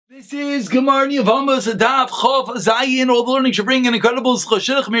This is Gemara Yevamos Daf Chof Zayin. All the learning should bring an incredible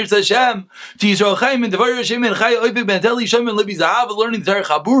Chashirach Mirz Hashem to Yisrael Chaim and Devar Hashem and Chai Oivik Ben Teli Shem and Libby Zahav. Learning the Tarech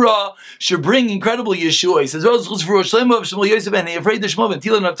Habura should bring incredible Yeshua. He says, "Well, Chus for Rosh Hashanah of Shmuel Yosef and afraid the Shmuel and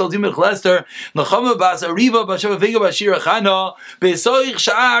Tilan of Taldim and Chlester Nachama Bas Ariva Bashav Vega Bashir Chana Besoich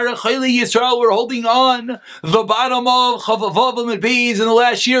Sha'ar Chayli Yisrael." We're holding on the bottom of Chavavav and Beis. In the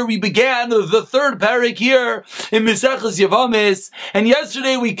last year, we began the third parak here in Mesechus Yevamos, and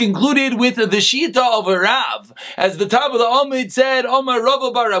yesterday we concluded with the Shita of a Rav. As the top of the Amid said, Omar Rava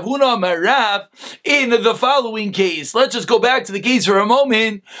bar Rav Huna Omar Rav, in the following case. Let's just go back to the case for a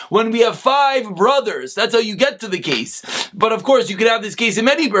moment. When we have 5 brothers, that's how you get to the case. But of course, you could have this case in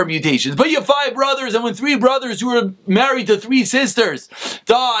many permutations. But you have 5 brothers, and when 3 brothers who are married to 3 sisters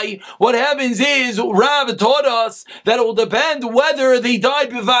die, what happens is, Rav taught us that it will depend whether they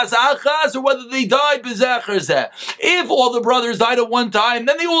died b'vas achas or whether they died b'zecher zeh. If all the brothers died at one time,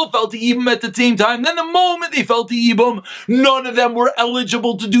 then they all fell to Yibum at the same time. Then the moment they fell to Yibum, none of them were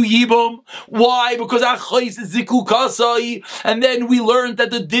eligible to do Yibum. Why? Because Achais is Ziku Kasai. And then we learned that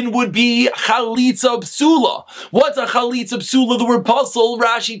the din would be Chalitza Psula. What's a Chalitza Psula? The word puzzle,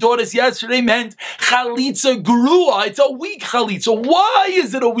 Rashi taught us yesterday, meant Chalitza Grua. It's a weak Chalitza. Why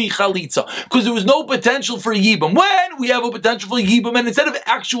is it a weak Chalitza? Because there was no potential for Yibum. When we have a potential for Yibum, and instead of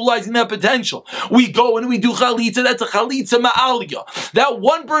actualizing that potential, we go and we do Chalitza, that's a Chalitza Ma'alya. That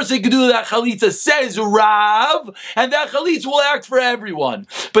one person can do that chalitza, says Rav, and that chalitza will act for everyone.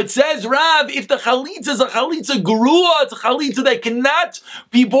 But says Rav, if the chalitza is a chalitza grua, it's a chalitza that cannot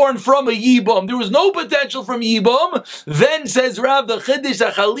be born from a yibum, there was no potential from yibum, then says Rav, the chiddush,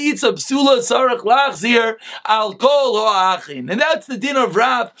 a chalitza psula sarach lachzir al kol ha'achin. And that's the din of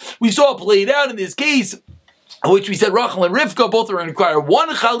Rav. We saw it played out in this case, which we said Rachel and Rivka both are going to require one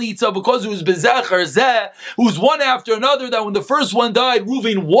chalitza because it was bezecher zeh, it was one after another, that when the first one died,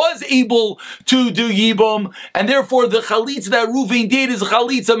 Reuven was able to do yibum, and therefore the chalitza that Reuven did is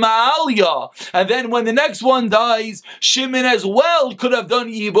chalitza ma'alya. And then when the next one dies, Shimon as well could have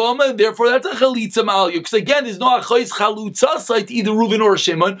done yibum, and therefore that's a chalitza ma'alya. Because again, there's no achayis chalutza site either Reuven or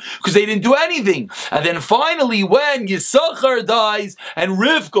Shimon, because they didn't do anything. And then finally, when Yisachar dies and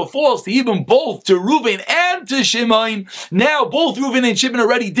Rivka falls to yibum both to Reuven and to Shimon, now both Reuven and Shimon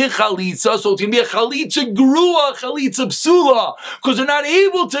already did chalitza, so it's going to be a chalitza grua, chalitza psula, because they're not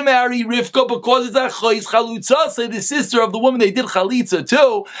able to marry Rivka because it's a chayis chalutza, say the sister of the woman they did chalitza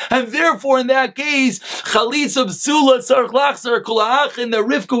too, and therefore in that case, chalitza psula tzarich lachzar kol ha'achin, that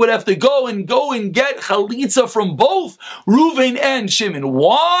Rivka would have to go and get chalitza from both Reuven and Shimon.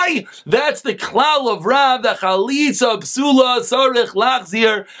 Why? That's the klal of Rav, the chalitza psula tzarich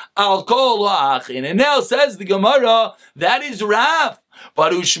lachzir al kol ha'achin. And now says the Gemara, that is Rav.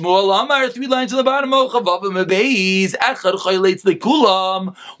 But Shmuel Amar, 3 lines on the bottom of Chavavim Beis, Echad Chayletz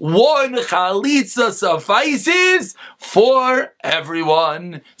Lekulam, one chalitza suffices for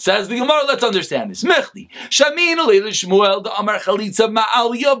everyone. Says the Gemara, let's understand this. Mechli, Shamin Leil Shmuel, the Amar Chalitza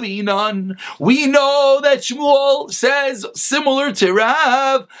Ma'al Yabinan. We know that Shmuel says, similar to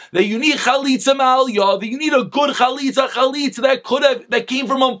Rav, that you need chalitza Ma'al Yah, that you need a good chalitza that came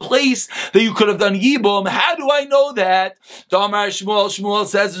from a place that you could have done Yibum. How do I know that? The Amar Shmuel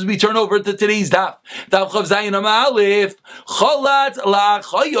says, as we turn over to today's daf, Daf Chav Zayin Amar Aleph, Cholat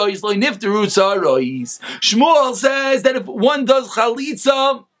la'chayois lo nifteru tzarois. Shmuel says that if one does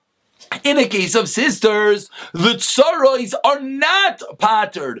chalitza in a case of sisters, the tsarois are not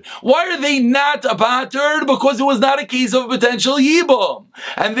pattered. Why are they not pattered? Because it was not a case of potential yibum.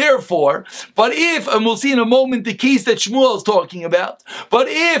 And therefore, but if, and we'll see in a moment the case that Shmuel is talking about, but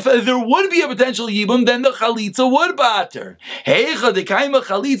if there would be a potential yibum, then the chalitza would patter. Heicha dekaima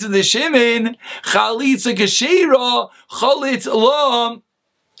chalitza de Shimon, chalitza keshira, chalitz lam,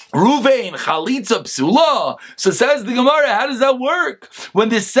 Reuven, chalitza psula. So says the Gemara, how does that work? When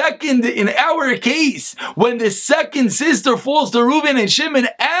the second, in our case, when the second sister falls to Reuven and Shimon,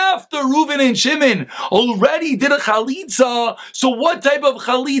 after Reuven and Shimon already did a chalitza, so what type of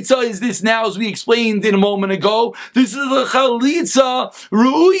chalitza is this now, as we explained in a moment ago? This is a chalitza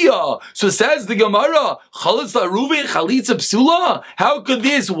ruya. So says the Gemara, chalitza Reuven, chalitza psula? How could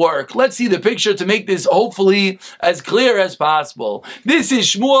this work? Let's see the picture to make this hopefully as clear as possible. This is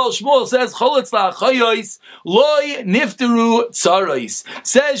Shmuel. Shmuel says, Choletz la'chayois loy nifteru tzarois.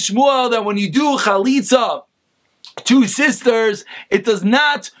 Says Shmuel that when you do chalitza 2 sisters, it does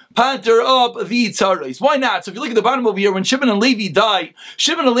not pater up the tzaros. Why not? So if you look at the bottom over here, when Shimon and Levi die,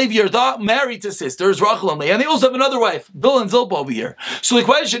 Shimon and Levi are married to sisters, Rachel and Leah, and they also have another wife, Bilhah and Zilpah over here. So the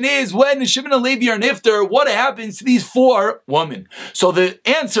question is, when Shimon and Levi are nifter, what happens to these 4 women? So the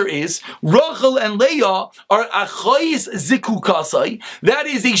answer is, Rachel and Leah are achayis zikukasai. That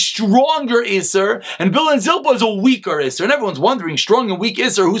is a stronger Isser, and Bilhah and Zilpah is a weaker Isser. And everyone's wondering, strong and weak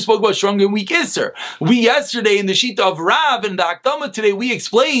Isser, who spoke about strong and weak Isser? We yesterday in the sheet of Rav and the Akdama today, we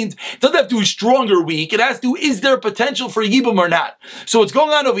explained, it doesn't have to do stronger weak, it has to do, is there potential for Yibum or not? So what's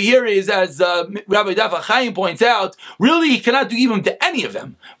going on over here is, as Rabbi Daf Yomi points out, really you cannot do Yibum to any of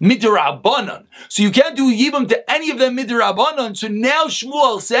them, midrabanan. So you can't do Yibum to any of them midrabanan. So now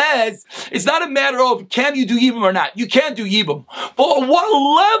Shmuel says, it's not a matter of can you do Yibum or not. You can't do Yibum. But at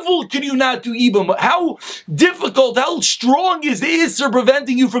what level can you not do Yibum? How difficult, how strong is the Isser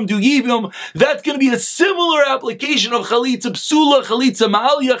preventing you from doing Yibum? That's going to be a similar application of Chalitza Psula, Chalitza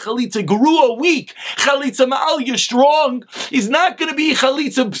Ma'alya, Chalitza Gerua weak. Chalitza Ma'alya strong is not going to be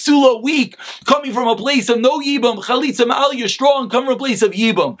Chalitza Psula weak, coming from a place of no Yibum. Chalitza Ma'alya strong, coming from a place of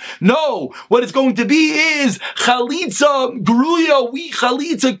Yibum. No, what it's going to be is Chalitza Geruya weak,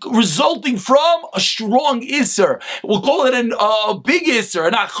 Chalitza resulting from a strong Isser. We'll call it a big Isser,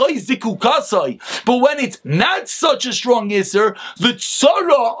 an Achai Zikukasai. But when it's not such a strong Isser, the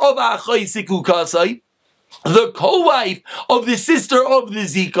Tzara of Achai Zikukasai, the co-wife of the sister of the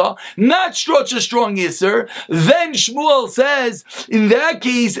Zika, not such a strong Isser, then Shmuel says, in that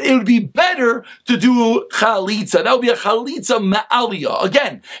case, it would be better to do Chalitza. That would be a Chalitza Ma'aliyah.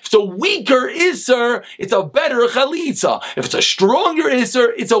 Again, if it's a weaker Isser, it's a better Chalitza. If it's a stronger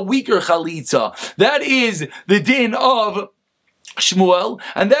Isser, it's a weaker Chalitza. That is the din of Shmuel,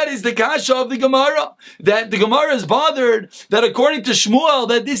 and that is the kasha of the Gemara, that the Gemara is bothered that according to Shmuel,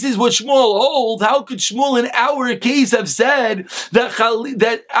 that this is what Shmuel holds. How could Shmuel in our case have said that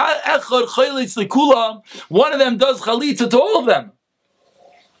echad chalitz lekulam, one of them does chalitza to all of them?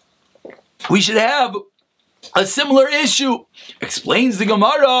 We should have a similar issue. Explains the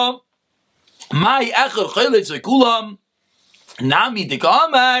Gemara, my echad chalitz lekulam, nami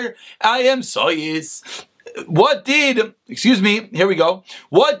dekamar, I am soyis. What did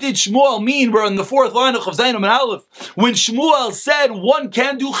Shmuel mean? We're on the 4th line of Chav Zayin and Aleph. When Shmuel said one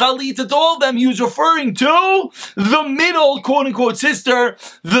can do chalitza to all of them, he was referring to the middle, quote-unquote, sister,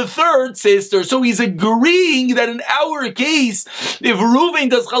 the 3rd sister. So he's agreeing that in our case, if Reuven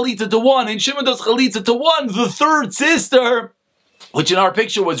does chalitza to one and Shimon does chalitza to one, the 3rd sister, which in our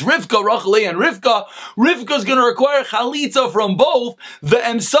picture was Rivka, Rachel and Rivka. Rivka's going to require chalitza from both. The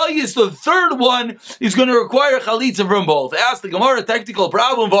Emsayis, the 3rd one, is going to require chalitza from both. Ask the Gemara, technical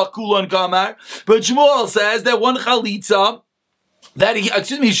problem, Vakulan Kamar. But Shmuel says that one chalitza,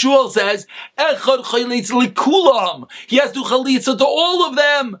 Shmuel says, echad chalitza likulam. He has to do chalitza to all of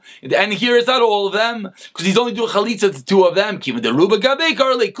them. And here it's not all of them, because he's only doing chalitza to 2 of them. Kima deruba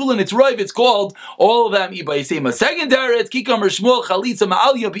gabekar lekulan, it's right, it's called all of them. Ibaisema. Second teretz, kikamer Shmuel chalitza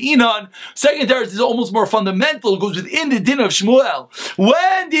ma'alya b'inan. Second teretz is almost more fundamental, it goes within the din of Shmuel.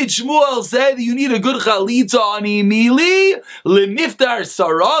 When did Shmuel say that you need a good chalitza on imili? Lemiftar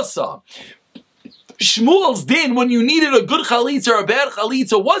sarasa. Shmuel's din, when you needed a good chalitza or a bad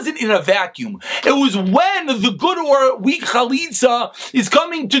chalitza, wasn't in a vacuum. It was when the good or weak chalitza is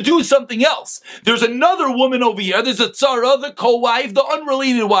coming to do something else. There's another woman over here, there's a tzara, the co-wife, the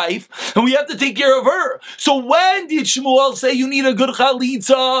unrelated wife, and we have to take care of her. So when did Shmuel say you need a good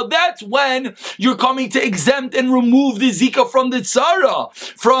chalitza? That's when you're coming to exempt and remove the zika from the tzara,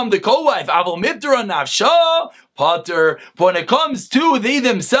 from the co-wife. Avol mivdara nafsha, Potter. But when it comes to they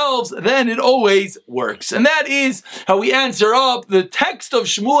themselves, then it always works. And that is how we answer up the text of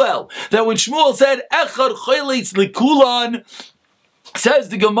Shmuel. That when Shmuel said, Echad chalitz likulan, says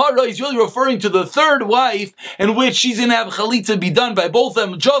the Gemara, he's really referring to the 3rd wife, in which she's going to have chalitza be done by both of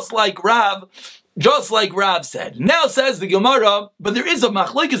them, just like Rav said. Now says the Gemara, but there is a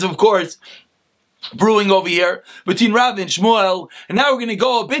machlokes, of course, brewing over here between Rav and Shmuel, and now we're going to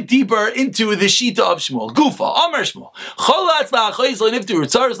go a bit deeper into the shita of Shmuel. Gufa, Amar Shmuel, Cholatz la'achayis le'niftu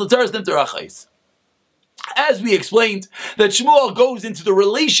ritzaris l'tzaris niftu achayis. As we explained, that Shmuel goes into the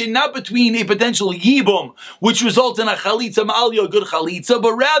relation not between a potential yibum, which results in a chalitza ma'alya, a good chalitza,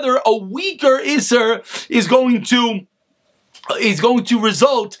 but rather a weaker iser is going to is going to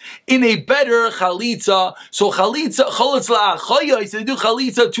result in a better chalitza. So chalitza, chalitz la'achayos, they do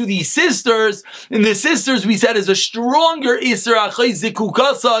chalitza to the sisters, and the sisters, we said, is a stronger iser achay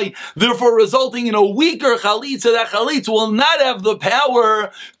zikukasai, therefore resulting in a weaker chalitza. That chalitza will not have the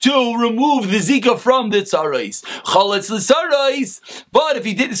power to remove the zika from the tzarais. Chalitz l'tzarais, but if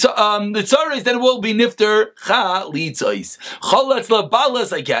he did the tzarais, then it will be nifter chalitzais. Chalitz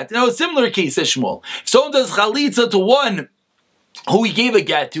la'balas I get. Now a similar case as Shmuel. If someone does chalitza to one who he gave a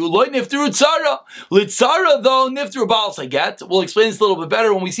get to, loy nifteru tzara. Litzara though nifteru balas a get. We'll explain this a little bit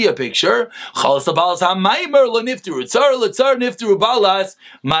better when we see a picture. Chalas balas ha-maimer lo nifteru tzara. Litzara nifteru balas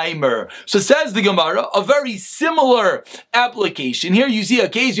maimer. So says the Gemara, a very similar application. Here you see a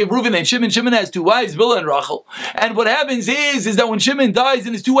case, you have Reuven and Shimon. Shimon has two wives, Bilhah and Rachel. And what happens is that when Shimon dies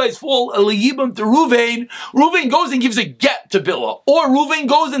and his two wives fall, Eliyibam to Reuven, Reuven goes and gives a get to Bilhah. Or Reuven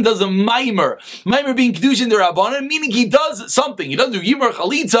goes and does a maimer. Maimer being kedushin derabbanan, meaning he does something. He doesn't do Yimar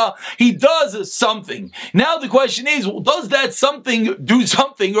Chalitza, he does something. Now the question is, does that something do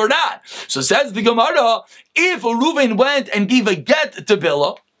something or not? So says the Gemara, if Reuven went and gave a get to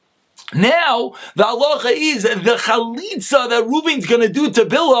Bilhah, now the halacha is the chalitza that Reuven's going to do to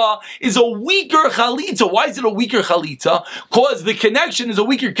Bilhah is a weaker chalitza. Why is it a weaker chalitza? Because the connection is a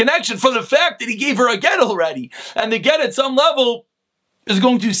weaker connection for the fact that he gave her a get already. And the get at some level is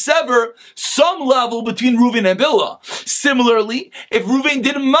going to sever some level between Reuven and Bilhah. Similarly, if Reuven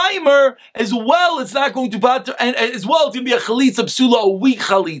did maimer as well, it's not going to pater, and as well it's going to be a chalitza psula, a weak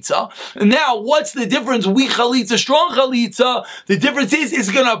chalitza. Now, what's the difference? Weak chalitza, strong chalitza. The difference is it's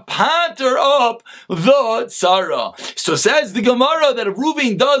going to pater up the tzara. So says the Gemara that if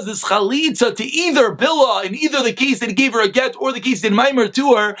Reuven does this chalitza to either Bilhah, in either the case that he gave her a get or the case that maimer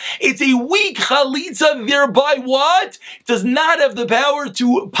to her, it's a weak chalitza. Thereby, what? It does not have the power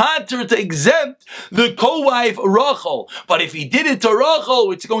to pater, to exempt the co-wife Rachel. But if he did it to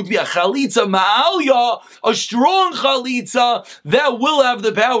Rachel, it's going to be a chalitza ma'alya, a strong chalitza that will have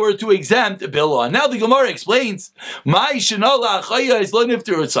the power to exempt Bilhah. Now the Gemara explains, why?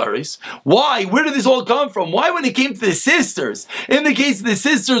 Where did this all come from? Why when it came to the sisters? In the case of the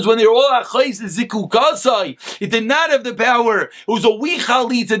sisters, when they were all achayis zikukasai, it did not have the power. It was a weak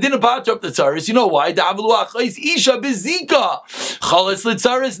chalitza, it didn't pater up the tzaris. You know why? Isha bezika. Says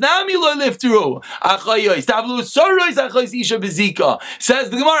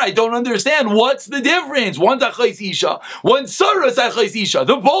the Gemara, I don't understand. What's the difference? One's achayis isha, one's saras achayis isha.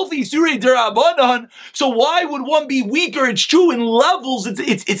 They're both isurei derabanan. So why would one be weaker? It's true in levels.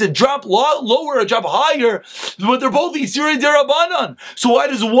 It's a drop lower, a drop higher, but they're both isurei derabanan. So why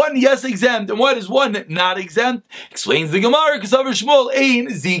does one yes exempt and why does one not exempt? Explains the Gemara because over Shmuel ain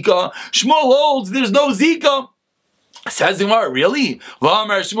zika. Shmuel holds there's no zika. Says the Gemara, really?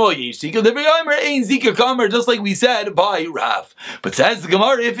 Just like we said by Rav. But says the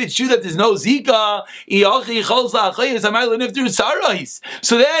Gemara, if it's true that there's no Zika,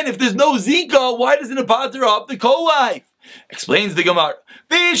 so then if there's no Zika, why doesn't it pater up the co-wife? Explains the Gemara.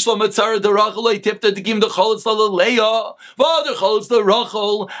 That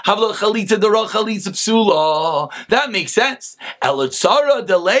makes sense. But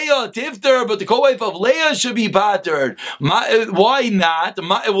the co-wife of Leah should be patered. Why not?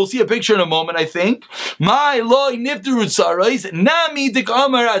 We'll see a picture in a moment, I think.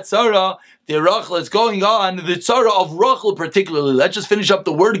 The Rachel is going on, the tzara of Rachel particularly. Let's just finish up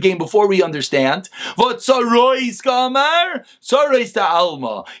the word game before we understand. What tzarois kamar? Tzarois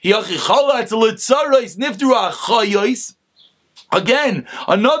ta'alma. Hiyachi chalatz l'tzarois nifteru achayos. Again,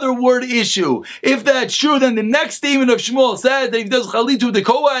 another word issue. If that's true, then the next statement of Shmuel says that if he does chalitza with the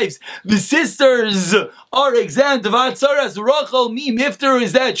co-wives, the sisters are exempt. V'atzaras Rachel mi mifter.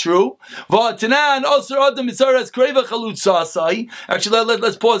 Is that true? V'atanan osar adam mitzaras kreva chalutzasai. Actually,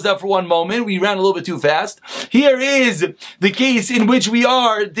 let's pause that for one moment. We ran a little bit too fast. Here is the case in which we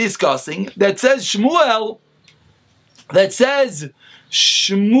are discussing that says Shmuel,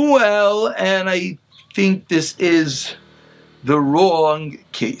 and I think this is the wrong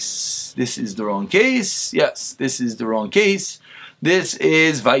case. This is the wrong case. Yes, this is the wrong case. This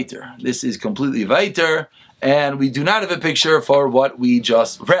is weiter. This is completely weiter. And we do not have a picture for what we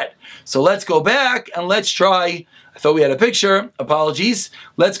just read. So let's go back and let's try. I thought we had a picture. Apologies.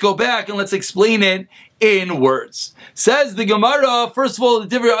 Let's go back and let's explain it in words. Says the Gemara, first of all, the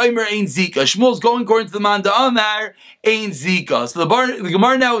Divrei Omer ain't Zika. Shmuel's going according to the man Amar ain't Zika. So the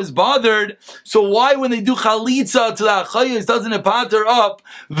Gemara now is bothered. So why when they do chalitza to the achayos doesn't it pater up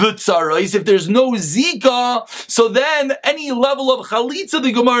the tzaros? If there's no Zika, so then any level of chalitza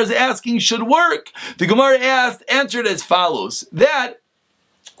the Gemara is asking should work. The Gemara answered as follows. That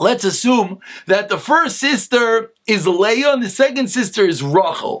let's assume that the first sister is Leah, and the second sister is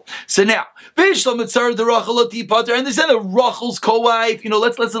Rachel. So now, and they said that Rachel's co-wife,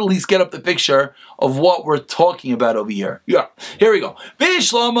 let's at least get up the picture of what we're talking about over here. Yeah, here we go.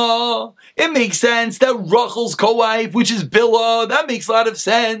 It makes sense that Rachel's co-wife, which is Bilhah, that makes a lot of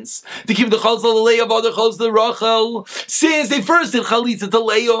sense. To keep the chalitza to Leah, other chalitza to Rachel, since they first did chalitza to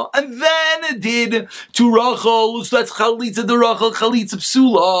Leah, and then did to Rachel, so that's chalitza to Rachel, chalitza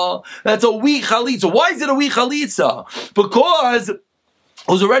psula. That's a weak chalitza. Why is it a weak chalitza? Because it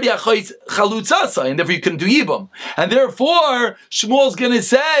was already a chalutzasa, and therefore you couldn't do yibam. And therefore, Shmuel's going to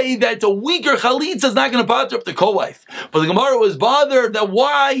say that a weaker chalitza is not going to bother up the co-wife. But the Gemara was bothered that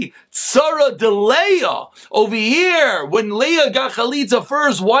why Tzara de Leah over here, when Leah got chalitza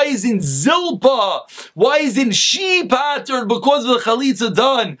first, why isn't Zilpah? Why isn't she patterned because of the chalitza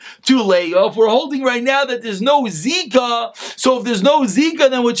done to Leah? If we're holding right now that there's no zika, so if there's no zika,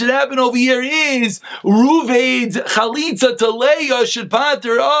 then what should happen over here is Ruvaid's chalitza to Leah should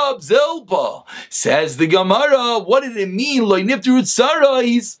patter up Zilpah. Says the Gemara, what did it mean? Lo niftaru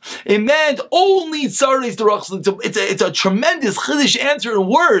tzarais. It meant only tzarais to Rachel. It's a tremendous chiddush answer in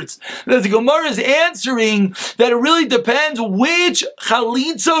words. That the Gemara is answering that it really depends which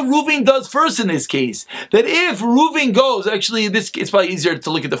chalitza Reuven does first in this case. That if Reuven goes, actually it's probably easier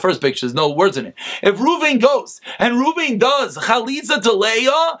to look at the first picture, there's no words in it. If Reuven goes and Reuven does chalitza to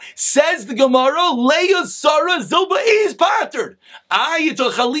Leah, says the Gemara, Leah Sarah Zilpah is patterned. It's a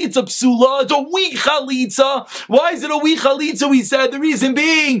chalitza psula, it's a weak chalitza. Why is it a weak chalitza? We said the reason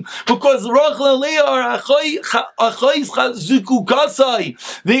being because Rachel and Leah are achayis zukukasai.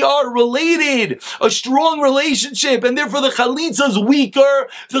 They are related, a strong relationship, and therefore the chalitza is weaker.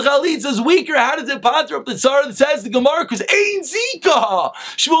 If the chalitza is weaker, how does it patter up the tzara? That says the Gemara, because ain't zika.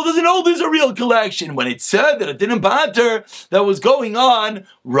 Shmuel doesn't know there's a real collection. When it said that it didn't patter, that was going on,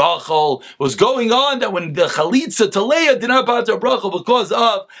 Rachel was going on, that when the chalitza to Leah did not patter up Rachel because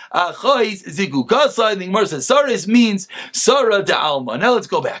of achayis zikukasai, the Gemara says Saris means Sarah de Alma. Now let's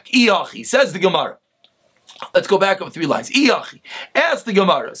go back. Iachi, says the Gemara. Let's go back up 3 lines. Iachi, ask the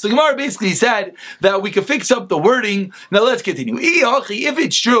Gemara. So the Gemara basically said that we could fix up the wording. Now let's continue. Iachi, if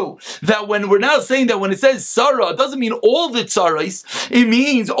it's true that when we're now saying that when it says Sarah, it doesn't mean all the tzarais, it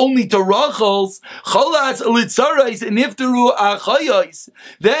means only to Rachel's, Cholas litzarais and iftaru achayais.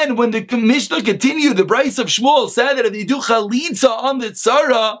 Then when the Mishnah continued, the Bryce of Shmuel said that if they do chalitza on the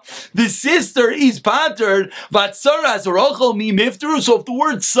tzara, the sister is pattered, but tzara as Rachel mi miftaru. So if the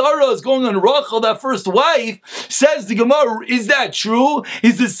word tzara is going on Rachel, that first wife, says the Gemara, is that true?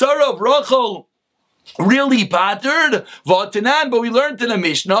 Is the Sarah of Rachel really pattered? Vatanan, but we learned in a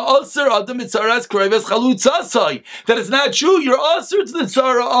Mishnah, Asr Adam Mitzaras Krayves Chalutzasai, that it's not true. You're Asr to the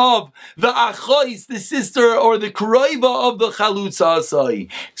Sarah of the Achais, the sister or the Krayva of the Chalutzasai.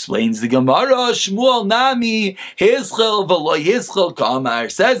 Explains the Gemara, Shmuel Nami Hischel V'lo Hischel Kamar.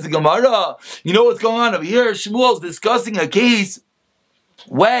 Says the Gemara, you know what's going on over here? Shmuel's discussing a case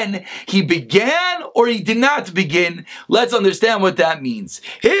when he began or he did not begin. Let's understand what that means.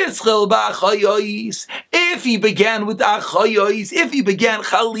 If he began with achayos, if he began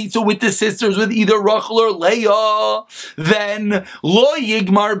chalitza with the sisters, with either Rachel or Leah, then lo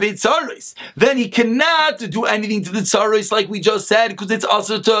yigmar b'tzaros. Then he cannot do anything to the tzaros like we just said, because it's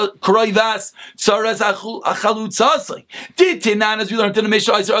also to kroivas tzaras achalutzasai. Ditinan, as we learned in the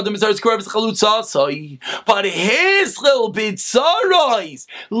Mishnah, Adam tzaras kroivas achalutzasai. But hischel b'tzaros.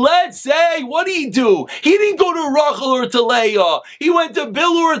 Let's say, what did he do? He didn't go to Rachel or to Leah. He went to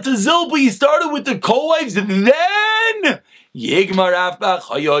Bilhah or to Zilpah. He started with the co-wives, and then Yigmar Afbach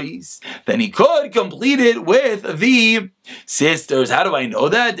Hayois. Then he could complete it with the sisters. How do I know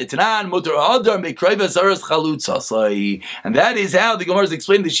that? And that is how the Gemara is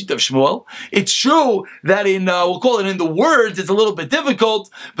explaining the sheet of Shmuel. It's true that in, we'll call it in the words, it's a little bit difficult,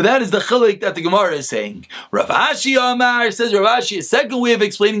 but that is the chilik that the Gemara is saying. Rav Ashi Amar, says Rav Ashi, a second way of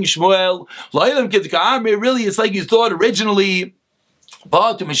explaining Shmuel, really it's like you thought originally. And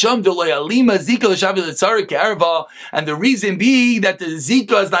the reason being that the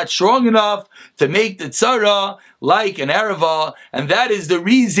zika is not strong enough to make the tzara like an arava, and that is the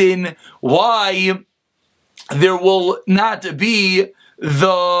reason why there will not be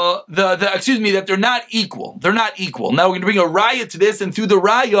that they're not equal. They're not equal. Now we're going to bring a raya to this, and through the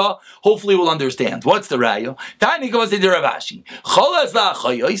raya, hopefully we'll understand. What's the raya? Tani goes to the Ravashi. Cholas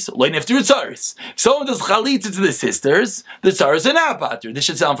la'achayos loy niftaru tzaris. Someone does chalitza to the sisters, the tzaris are not patur. This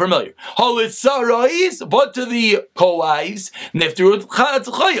should sound familiar. Cholas tzarais, but to the co-wives, niftaru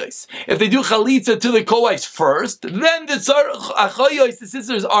chayos. If they do chalitza to the co-wives first, then the achayos, the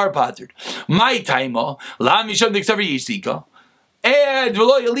sisters are patur. My taima la misham diksaver yishtika. And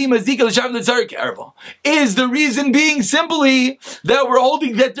is the reason being simply that we're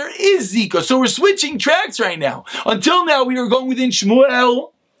holding that there is Zika. So we're switching tracks right now. Until now, we were going within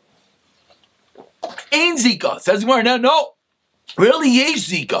Shmuel. Ain't Zika. Says Gemara, no. Really, yesh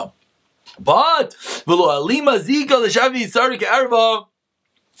Zika. But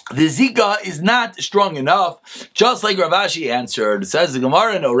the Zika is not strong enough, just like Rav Ashi answered. It says the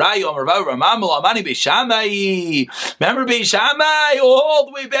Gemara, no Rayo, Amani Beishamai. Remember Beishamai, all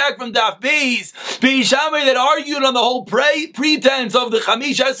the way back from Daf Beis. Beishamai that argued on the whole pretense of the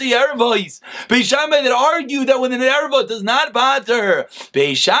Chamish Esi Erevos. Beishamai that argued that when an Erevot does not batter,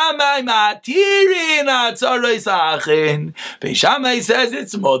 Beishamai Matirin Atzarai Sachin. Beishamai says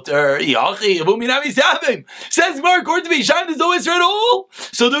it's Mutter. Yachi, Abuminami Sabim. Says Gemara, according to Beishamai, there's no answer at all.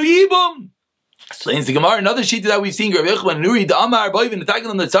 So do Yibum. Explains the Gemara, another sheet that we've seen. Rav Yochanan Nuri the Amar Boivin attacking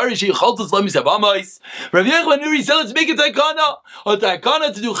on the Tzari She Chaltus Lamis Abamais. Rav Yochanan Nuri said, let's make a takana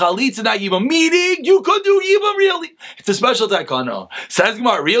to do chalitza not Yibum. Meaning you could do Yibum really. It's a special takana. Says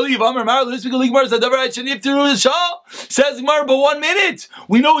Gemara, really? Says Gemara, but 1 minute.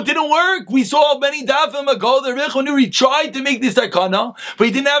 We know it didn't work. We saw many dafim ago that Rav Yochanan Nuri tried to make this takana, but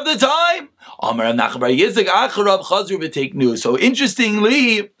he didn't have the time. So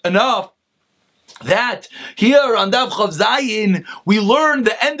interestingly enough, that here on Daf Chav Zayin, we learned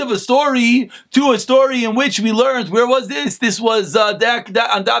the end of a story to a story in which we learned, where was this? This was on Daf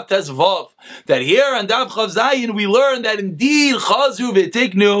Tezvav. That here on Daf Chav Zayin, we learned that indeed Chazru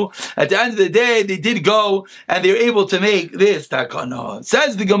v'tiknu, at the end of the day, they did go and they were able to make this takana.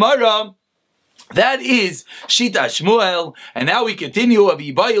 Says the Gemara, that is Shita Shmuel, and now we continue of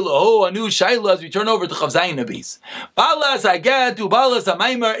Yibayilahu, a new Shaila as we turn over to Chav Zayin Nabis. Balas Aget to Balas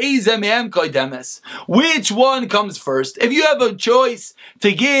Amaymer Ezem Em Koidemes. Which one comes first? If you have a choice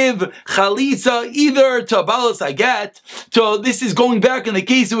to give Chalitza either to Balas Aget, to this is going back in the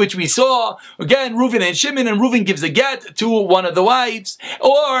case in which we saw again Reuven and Shimon, and Reuven gives a get to one of the wives,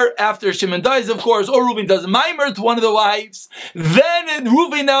 or after Shimon dies, of course, or Reuven does Maimer to one of the wives, then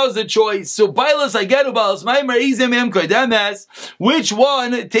Reuven now has a choice. So Balas which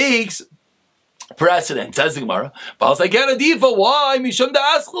one takes precedent? Says the Gemara. Why?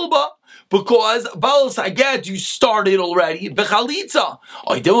 Because Baal Saget, you started already. Bechalitza.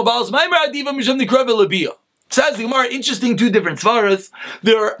 Says the Gemara, interesting, two different svaras.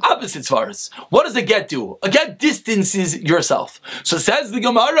 There are opposite svaras. What does a get do? A get distances yourself. So says the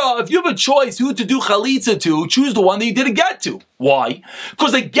Gemara, if you have a choice who to do chalitza to, choose the one that you did a get to. Why?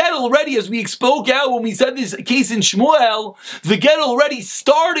 Because the get already, as we spoke out when we said this case in Shmuel, the get already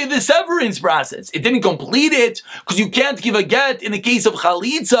started the severance process. It didn't complete it, because you can't give a get in a case of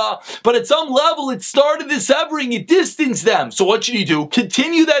chalitza, but at some level it started the severing, it distanced them. So what should you do?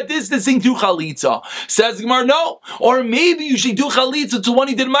 Continue that distancing to chalitza. Says the Gemara, no. Or maybe you should do chalitza to one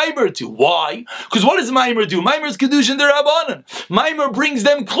he did maimer to. Why? Because what does maimer do? Maimer is kedushin derabanan. Maimer brings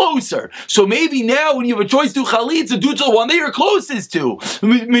them closer. So maybe now when you have a choice to chalitza, do to the one that you're closest to.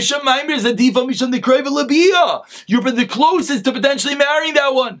 Misham maimer is a diva misham the kreva labia. You're the closest to potentially marrying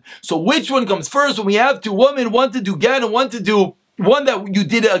that one. So which one comes first when we have two women, one to do get and one to do one that you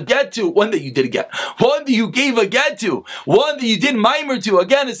did a get to, one that you did a get, one that you gave a get to, one that you did maimer to.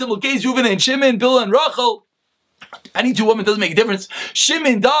 Again, a simple case, Reuven and Shimon, Bilhah and Rachel. Any two women doesn't make a difference.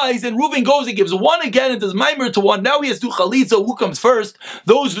 Shimon dies and Reuven goes and gives one again and does maimer to one. Now he has two chalitza. Who comes first?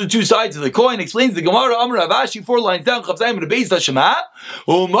 Those are the two sides of the coin. Explains the Gemara. Amar Rav Ashi, 4 lines down. Chav Zayin Beis Hashema.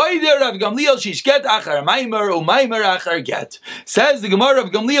 Umayder Rav Gamliel shishket achar maimer umaimer achar get. Says the Gemara,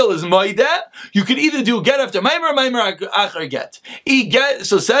 Rav Gamliel is maida. You could either do get after maimer, maimer achar get.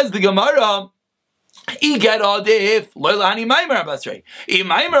 So says the Gemara, get adif loilani maimer abasrei.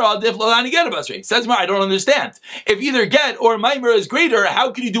 Maimer adif loilani get abasrei. Says Mar, I don't understand. If either get or maimer is greater, how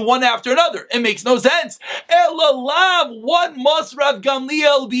can you do one after another? It makes no sense. Elalav, what must Rav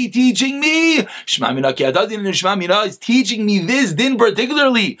Gamliel be teaching me? Shema Mina ki adadin and Shema Mina is teaching me this din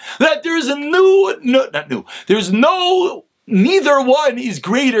particularly, that there is neither one is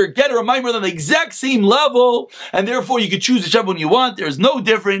greater, get or maimer, than the exact same level, and therefore you could choose whichever one you want. There's no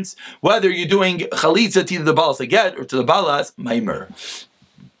difference whether you're doing chalitza to either the balas get or to the balas maimer.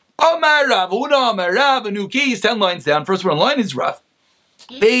 Amar Rav Huna, Amar Rav, a new case, 10 lines down. First one line is Rav.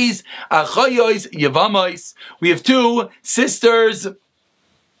 Beis achayois Yevamos. We have two sisters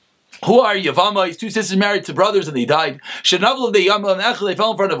who are Yevamos, two sisters married to brothers and they died. Shenavlu de Yavam, they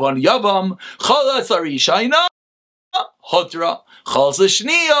fell in front of one. Yavam, Chalas Arishayna. Hotra, Chalsa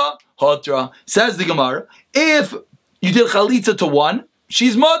Shniya, Hotra. Says the Gemara, if you did chalitza to one,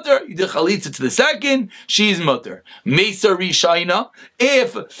 she's mutter. You do chalitza to the second, she's mutter. Mesa Rishaina,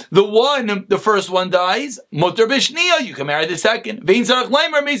 if the first one dies, mutter b'shniya, you can marry the second. Vein sarach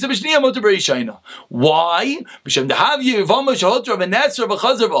leimer, Mesa b'shniya, mutter b'rishaina. Why? B'shem dehav Yevamos hotra v'nesra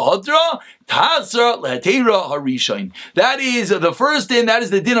v'chazar v'hotra, tasra le'atera harishain. That is the first din, that is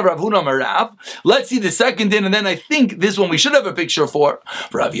the din of Rav Huna Marav. Let's see the second din, and then I think this one we should have a picture for.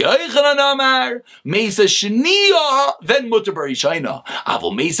 Rav Yochanan Amar, Mesa shniya, then mutter b'rishaina.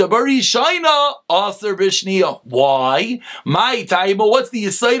 Avol Mesa b'rishaina, aser b'shniya. Why? My taima, what's the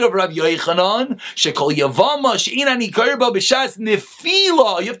aside of Rav Yochanan? Shekol Yevamos she'inani karba b'shas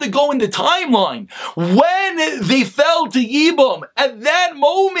nefila. You have to go in the timeline. When they fell to Yibum, at that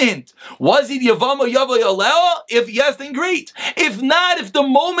moment, was it Yevama Yava Yalea? If yes, then great. If not, if the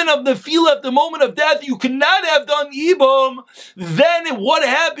moment of the nefila, at the moment of death, you could not have done Yibum, then what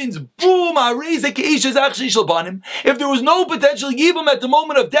happens? Boom! If there was no potential Yibum at the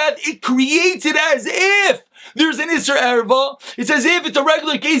moment of death, it creates it as if there's an Isser Erva. It's as if it's a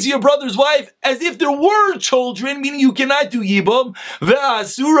regular case of your brother's wife, as if there were children, meaning you cannot do Yibum,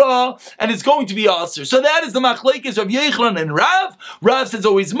 Ve'asura, and it's going to be Aser. So that is the Machlekes of Yochanan and Rav. Rav says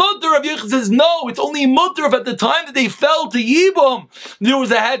always Mutter, Rav Yochanan says no, it's only Mutter if at the time that they fell to Yibum, there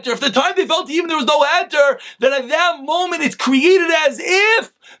was a Heter. If the time they fell to Yibum, there was no Heter, then at that moment it's created as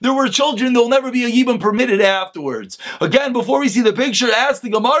if there were children, there'll never be a Yibum permitted afterwards. Again, before we see the picture, ask the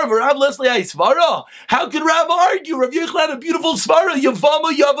Gemara of Rav Leslie Svara. How could Rav argue? Rav Yochanan had a beautiful Svara,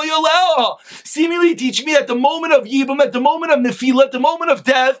 Yavama Yava Yalea. Seemingly teach me at the moment of Yibum, at the moment of Nefila, at the moment of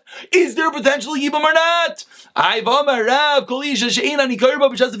death, is there potential Yibum or not?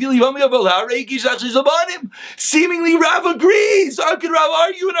 Seemingly Rav agrees. How could Rav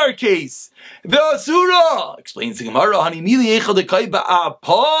argue in our case? The Asura explains the Gemara.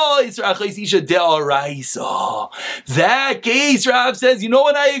 That case, Rav says, you know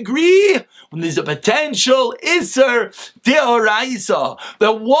what? I agree. When there's a potential Isser Deoraisa,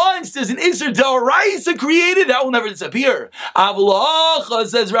 that once there's an Isser Deoraisa created, that will never disappear. Avulacha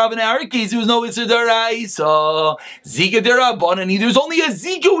says Rav in our case, there was no Isser Deoraisa. Zika Derabanan, there's only a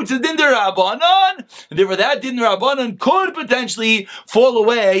Zika which is Din Derabanan, and therefore that Din Derabanan could potentially fall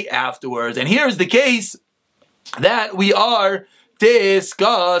away afterwards. And here's the case that we are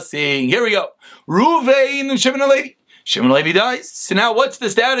discussing. Here we go. Ruvain and Shimon and Levi. Shimon and Levi dies. So now what's the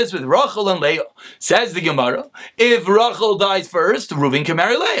status with Rachel and Leah? Says the Gemara, if Rachel dies first, Reuven can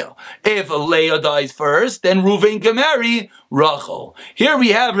marry Leah. If Leah dies first, then Reuven can marry Rachel. Here we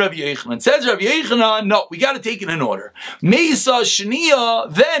have Rav Yochanan. Says Rav Yochanan, no, we got to take it in order. Mesa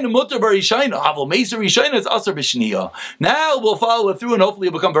Shniya, then Mutter Barishayna. Havol Mesa Rishayna is Aser B'Shniya. Now we'll follow it through and hopefully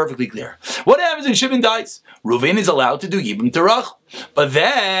it'll become perfectly clear. What happens when Shimon dies? Reuven is allowed to do Yibum to Rachel. But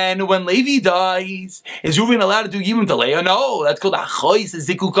then, when Levi dies, is Reuven allowed to do Yibum to Leah? No, that's called Achois,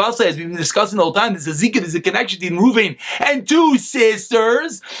 Ziku Kasa, as we've been discussing the whole time. There's a Zika, there's a connection between Reuven and two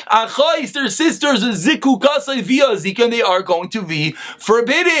sisters. Achois, their sisters, Ziku Kasa via Zika, and they are going to be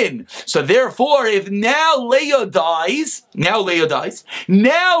forbidden. So therefore, if now Leah dies, now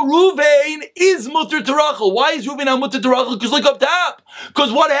Reuven is Mutter to Rachel. Why is Reuven now Mutter to Rachel? Because look up top.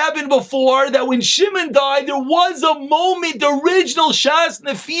 Because what happened before, that when Shimon died, there was a moment, the original Shas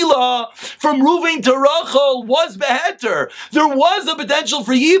Nefila from Reuven to Rachel was Beheter. There was a potential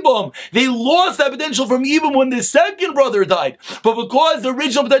for Yibum. They lost that potential from Yibum when the second brother died. But because the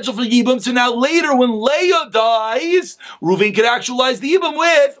original potential for Yibum, so now later when Leah dies, Reuven could actualize the Yibum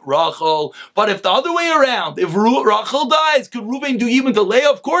with Rachel. But if the other way around, if Rachel dies, could Reuven do Yibum to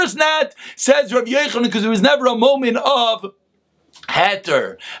Leah? Of course not, says Rav Yochanan, because there was never a moment of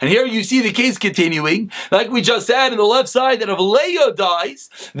Heter. And here you see the case continuing, like we just said on the left side, that if Leah dies,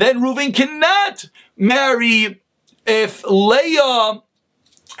 then Reuven cannot marry they just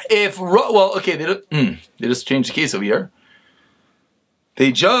changed the case over here.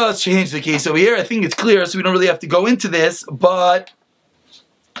 They just changed the case over here. I think it's clear, so we don't really have to go into this, but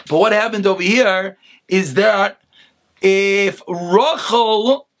what happened over here is that if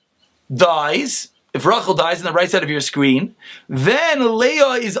Rachel dies on the right side of your screen, then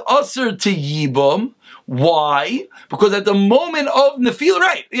Leah is usher to Yibum. Why? Because at the moment of Nefil,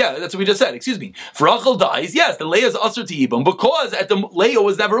 right? Yeah, that's what we just said. Excuse me. If Rachel dies, yes, the Leah is usher to Yibum because Leah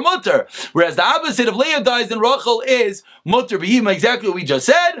was never mutter. Whereas the opposite, if Leah dies, then Rachel is mutter b'Yibum. Exactly what we just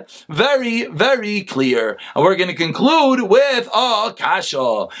said. Very, very clear. And we're going to conclude with a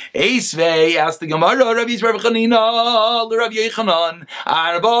kasha. Eisvei asked the Gemara, Rav Yisrael Chanina, Rav Yochanan,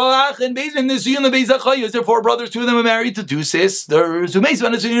 Arba Achin Beizvim Nesuyim the Beis Achayos. There are four brothers. Two of them are married to two sisters. And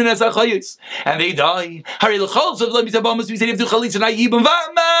they die. Harry Lacholzos, let me say, we say you have to do chalitza, not yibum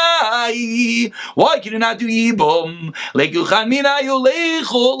v'amai. Why can you not do yibum? Lekuchan minayu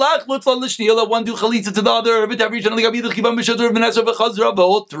leichol lachlutz l'shniyah. One do chalitza to the other. And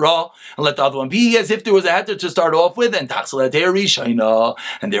let the other one be as if there was a heter to start off with, and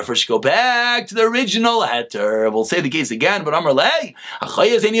and therefore she go back to the original heter. We'll say the case again, but Amar Lei,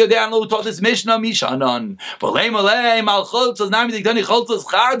 Achayas Eni Yodei Anu taught this Mishnah Mishanan. But Lei Malei Mal Choltzos Nami Diktani Choltzos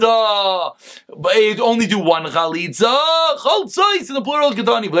Charda. But it only do one chalitza. Choltzos in the plural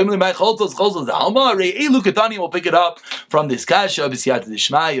Ketani. Blame my Choltzos Choltzos Alma. Elu Ketani will pick it up from this kasha B'siyata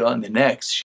D'Shmaya on the next.